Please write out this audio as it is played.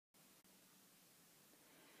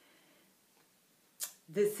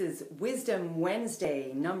This is Wisdom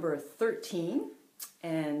Wednesday, number 13,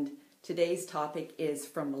 and today's topic is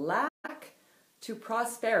From Lack to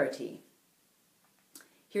Prosperity.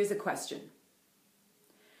 Here's a question.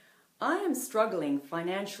 I am struggling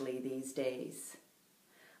financially these days.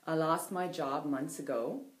 I lost my job months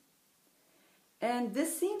ago, and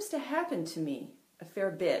this seems to happen to me a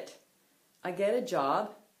fair bit. I get a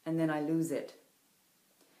job, and then I lose it.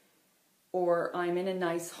 Or I'm in a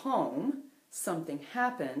nice home, something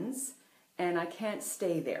happens, and I can't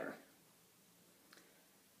stay there.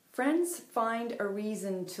 Friends find a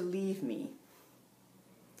reason to leave me.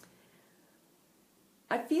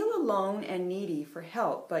 I feel alone and needy for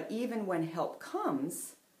help, but even when help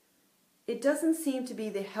comes, it doesn't seem to be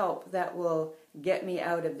the help that will get me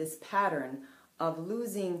out of this pattern of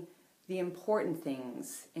losing the important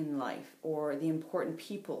things in life or the important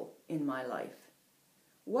people in my life.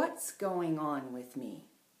 What's going on with me?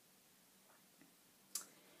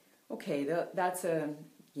 Okay,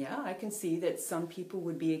 I can see that some people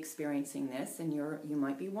would be experiencing this, and you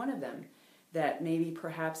might be one of them. That maybe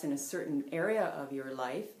perhaps in a certain area of your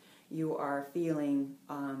life, you are feeling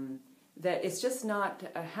that it's just not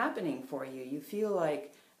happening for you. You feel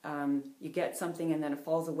like you get something and then it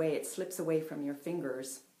falls away, it slips away from your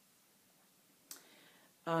fingers.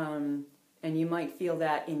 And you might feel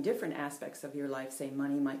that in different aspects of your life. Say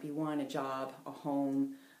money might be one, a job, a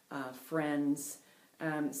home, friends.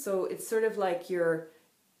 So it's sort of like you're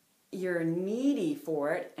needy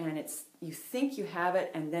for it, and you think you have it,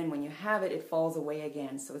 and then when you have it, it falls away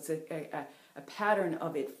again. So it's a pattern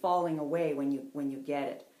of it falling away when you get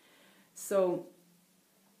it. So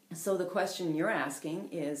the question you're asking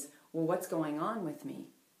is, well, what's going on with me?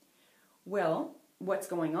 Well, what's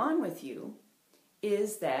going on with you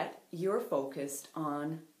is that you're focused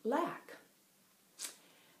on lack.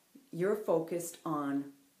 You're focused on,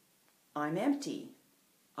 I'm empty,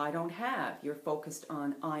 I don't have. You're focused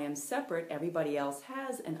on, I am separate, everybody else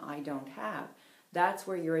has and I don't have. That's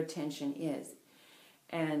where your attention is.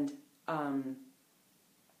 And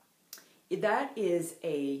that is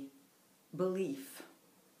a belief.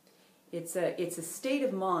 It's a state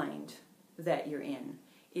of mind that you're in.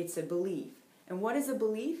 It's a belief. And what is a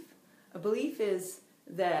belief? A belief is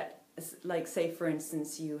that, like say for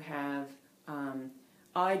instance, you have,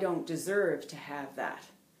 I don't deserve to have that.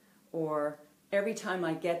 Or every time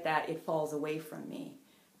I get that, it falls away from me.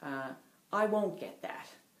 I won't get that.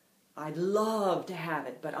 I'd love to have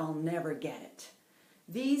it, but I'll never get it.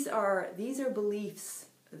 These are beliefs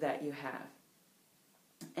that you have.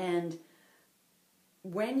 And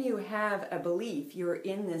when you have a belief, you're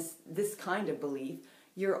in this kind of belief,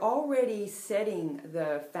 you're already setting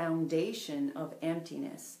the foundation of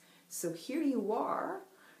emptiness. So here you are,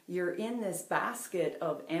 you're in this basket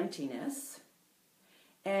of emptiness,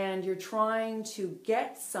 and you're trying to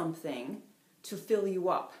get something to fill you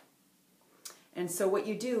up. And so what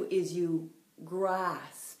you do is you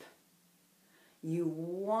grasp. You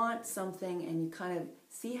want something, and you kind of,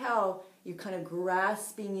 see how you're kind of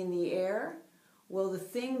grasping in the air? Well, the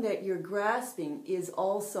thing that you're grasping is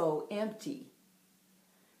also empty,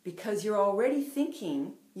 because you're already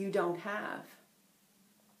thinking you don't have.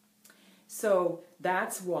 So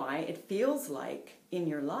that's why it feels like in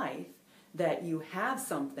your life that you have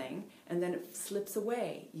something and then it slips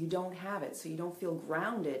away. You don't have it, so you don't feel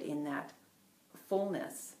grounded in that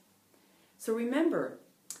fullness. So remember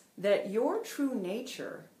that your true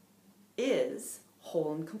nature is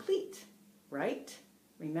whole and complete, right?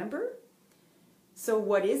 Remember? So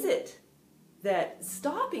what is it that's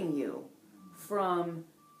stopping you from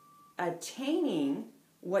attaining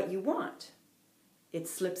what you want? It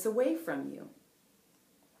slips away from you.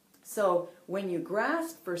 So when you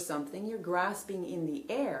grasp for something, you're grasping in the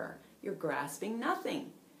air. You're grasping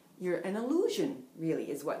nothing. You're an illusion, really,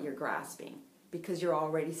 is what you're grasping, because you're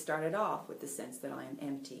already started off with the sense that I am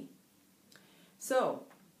empty. So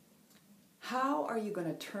how are you going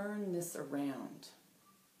to turn this around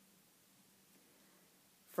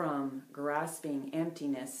from grasping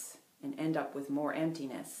emptiness and end up with more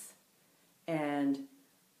emptiness and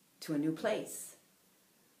to a new place?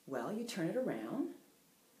 Well, you turn it around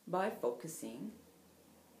by focusing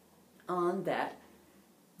on that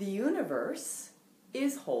the universe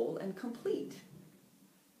is whole and complete.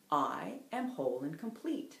 I am whole and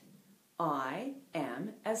complete. I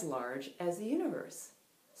am as large as the universe.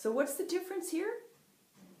 So what's the difference here?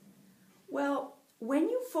 Well, when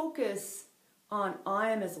you focus on I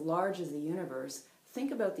am as large as the universe,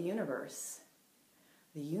 think about the universe.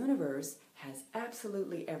 The universe has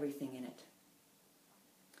absolutely everything in it.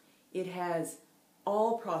 It has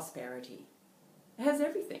all prosperity. It has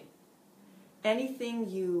everything. Anything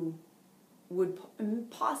you would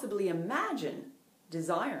possibly imagine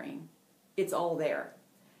desiring, it's all there.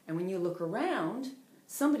 And when you look around,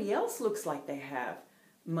 somebody else looks like they have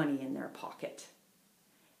money in their pocket.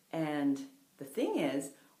 And the thing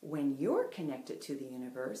is, when you're connected to the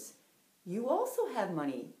universe, you also have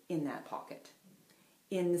money in that pocket,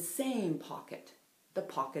 in the same pocket, the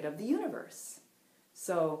pocket of the universe.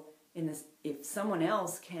 So if someone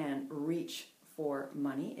else can reach for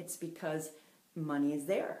money, it's because money is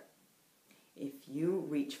there. If you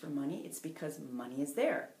reach for money, it's because money is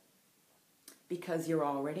there. Because you're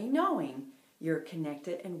already knowing you're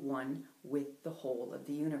connected and one with the whole of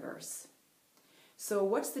the universe. So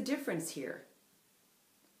what's the difference here?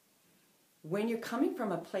 When you're coming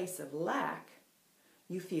from a place of lack,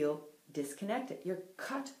 you feel disconnected. You're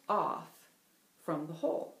cut off from the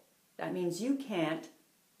whole. That means you can't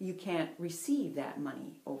receive that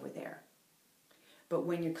money over there. But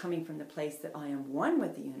when you're coming from the place that I am one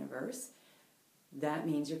with the universe, that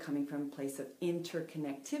means you're coming from a place of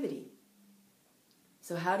interconnectivity.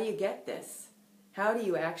 So how do you get this? How do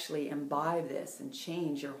you actually imbibe this and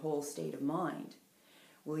change your whole state of mind?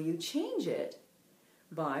 Well, you change it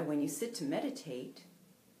by, when you sit to meditate,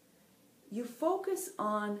 you focus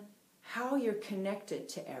on how you're connected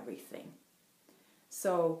to everything.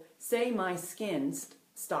 So say my skin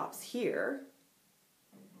stops here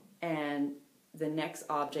and the next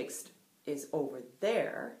object is over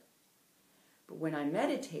there. But when I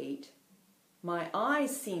meditate, my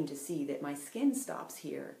eyes seem to see that my skin stops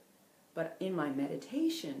here. But in my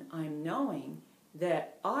meditation, I'm knowing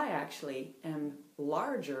that I actually am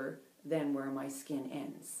larger than where my skin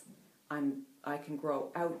ends. I can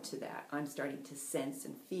grow out to that. I'm starting to sense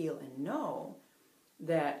and feel and know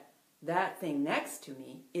that that thing next to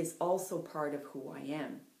me is also part of who I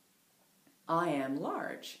am. I am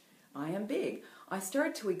large. I am big. I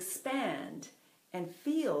start to expand and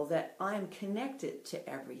feel that I'm connected to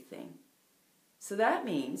everything. So that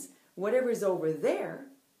means whatever's over there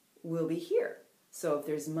will be here. So if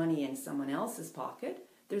there's money in someone else's pocket,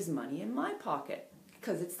 there's money in my pocket,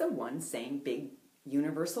 because it's the one same big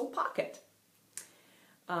universal pocket.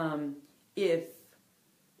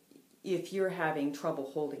 If you're having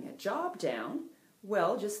trouble holding a job down,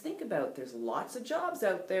 well, just think about, there's lots of jobs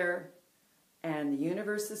out there, and the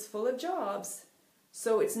universe is full of jobs.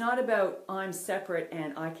 So it's not about I'm separate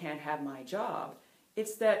and I can't have my job.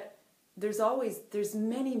 It's that there's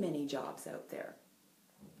many, many jobs out there.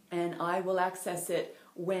 And I will access it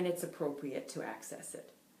when it's appropriate to access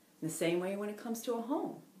it. In the same way when it comes to a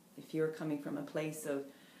home. If you're coming from a place of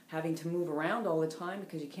having to move around all the time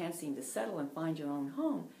because you can't seem to settle and find your own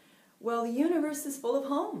home, well, the universe is full of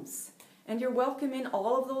homes. And you're welcome in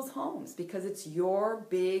all of those homes because it's your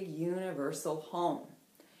big universal home.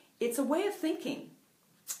 It's a way of thinking,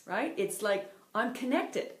 right? It's like, I'm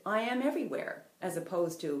connected. I am everywhere. As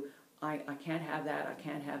opposed to, I can't have that, I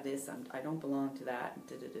can't have this, I don't belong to that.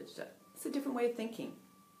 It's a different way of thinking.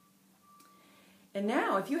 And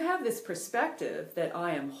now, if you have this perspective that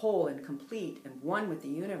I am whole and complete and one with the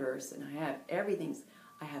universe, and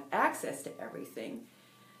I have access to everything,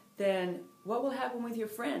 then what will happen with your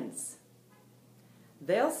friends?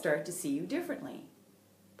 They'll start to see you differently.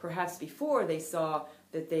 Perhaps before they saw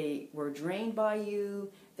that they were drained by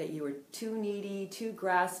you, that you were too needy, too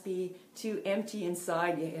graspy, too empty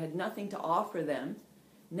inside, you had nothing to offer them.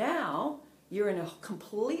 Now, you're in a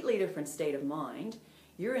completely different state of mind.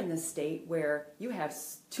 You're in the state where you have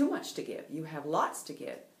too much to give. You have lots to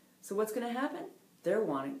give. So what's going to happen? They're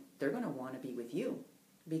going to want to be with you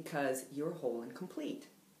because you're whole and complete.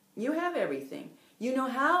 You have everything. You know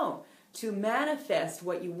how to manifest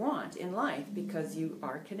what you want in life because you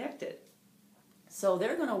are connected. So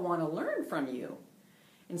they're going to want to learn from you.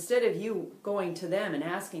 Instead of you going to them and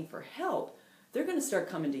asking for help, they're going to start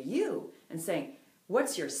coming to you and saying,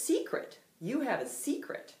 what's your secret? You have a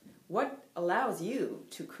secret. What allows you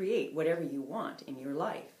to create whatever you want in your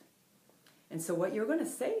life? And so what you're going to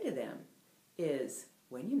say to them is,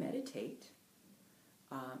 when you meditate,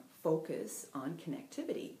 focus on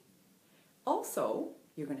connectivity. Also,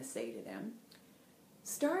 you're going to say to them,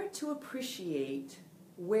 start to appreciate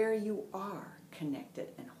where you are connected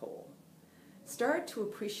and whole. Start to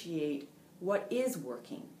appreciate what is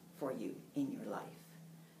working for you in your life.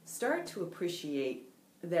 Start to appreciate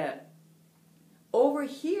that over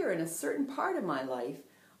here in a certain part of my life,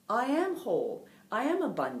 I am whole, I am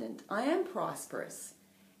abundant, I am prosperous.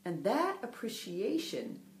 And that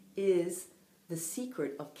appreciation is the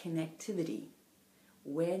secret of connectivity.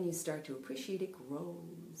 When you start to appreciate, it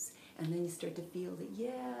grows. And then you start to feel that,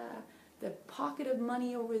 yeah, the pocket of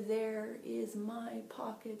money over there is my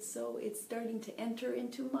pocket, so it's starting to enter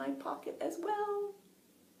into my pocket as well.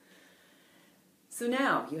 So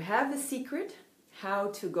now you have the secret how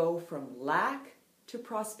to go from lack to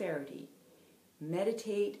prosperity.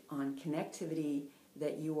 Meditate on connectivity,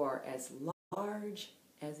 that you are as large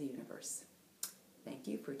as the universe. Thank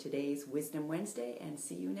you for today's Wisdom Wednesday, and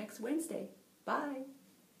see you next Wednesday. Bye.